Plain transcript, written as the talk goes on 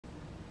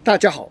大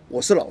家好，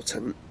我是老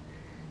陈，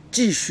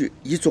继续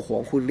彝族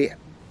黄昏恋。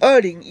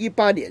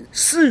2018年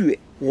4月，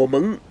我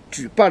们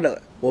举办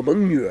了我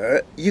们女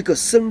儿一个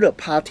生日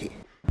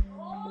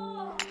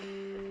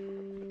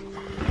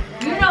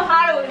party。You know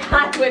how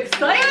to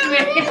excite me.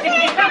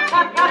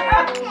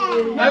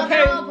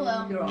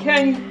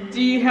 Okay.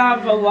 Do you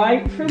have a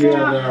light for that?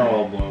 Yeah, they're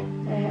all blue.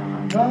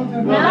 No,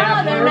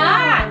 they're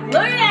not.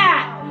 Look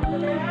at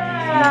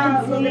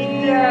that.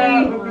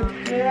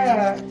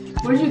 Yeah.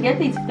 Where'd you get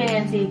these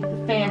fancy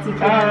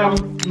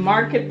candles?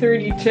 Market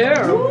 32.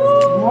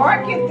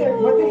 Market there.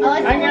 What the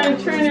hell? I'm gonna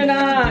turn it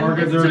on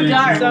Market It's too 32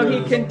 dark. so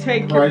he can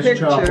take your Rice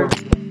picture. chopper.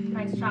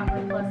 Nice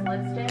chocolate plus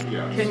lipstick.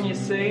 Yes. Can you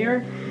see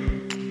her?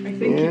 I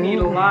think you need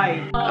a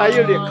light. Are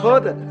you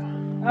recorded?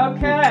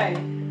 Okay.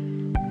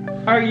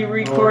 Are you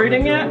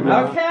recording it?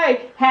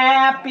 Okay.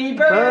 Happy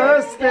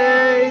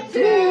birthday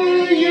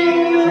to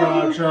you.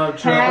 Cha cha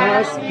cha.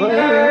 Happy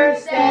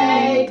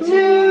birthday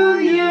to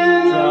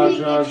you.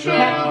 Cha cha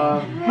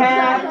cha.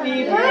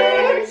 Happy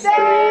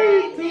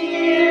birthday,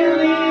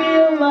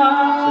 dear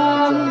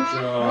love.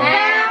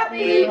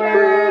 Happy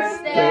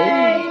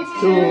birthday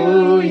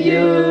to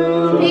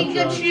you.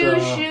 Pikachu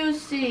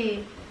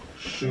Shusy.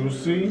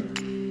 Shusy.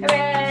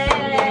 Hooray!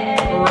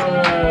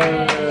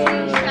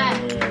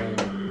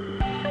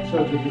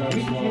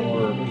 That's one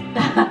word.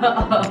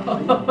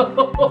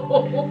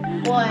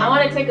 I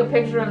want to take a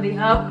picture of the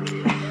oak.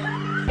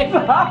 Depends,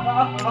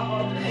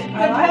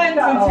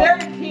 it's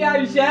very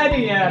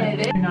Piagetian. It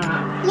is.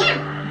 Not.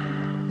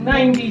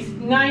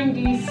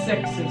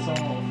 96 is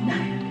old.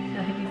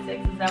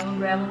 96, is that when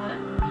Grandma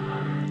went?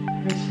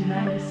 Is she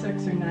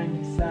 96 or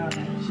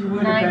 97? She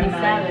would have been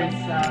 97.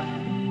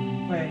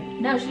 97. Wait.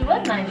 No, she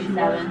was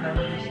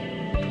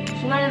 97.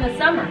 She went in the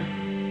summer.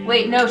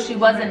 Wait, no, she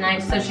wasn't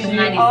 90, so she's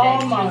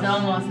 96. She was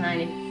almost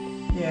 90.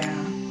 Yeah.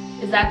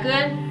 Is that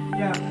good?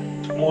 Yeah.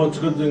 Well, it's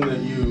a good thing that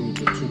you,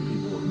 the two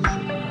people in the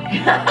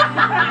show.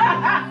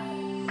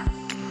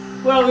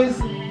 Well, it was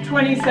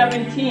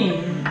 2017,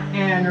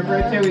 and her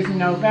birthday was in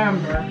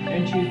November,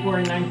 and she was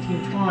born in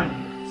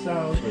 1920.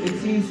 So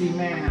it's easy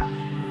math.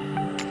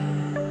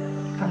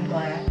 I'm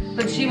glad.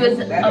 But she was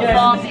a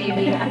fall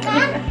baby.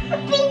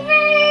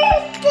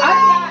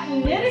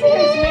 Knitting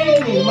has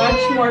made me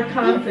much more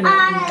confident now.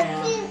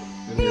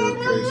 And you're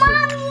crazy.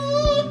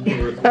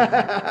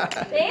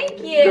 Thank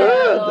you.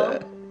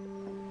 Good.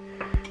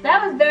 That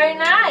was very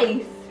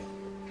nice.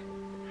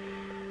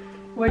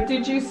 What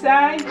did you say?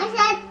 I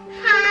said,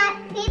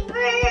 happy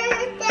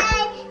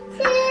birthday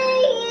to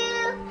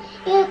you.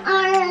 You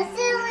are a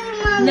silly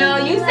mommy. No,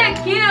 you said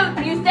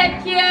cute. You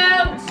said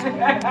cute.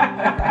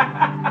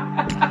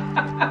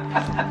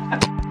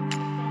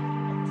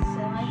 So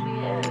like he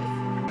is.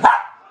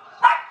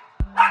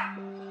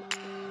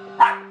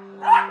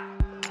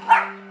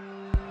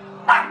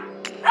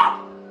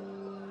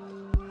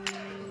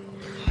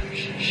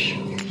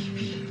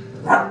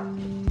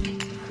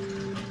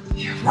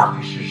也不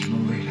会是什么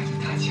未来的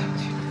大将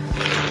军。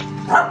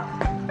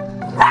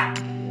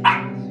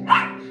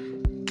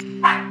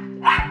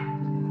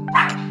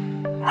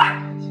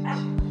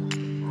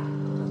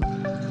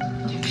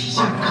你皮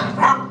相看。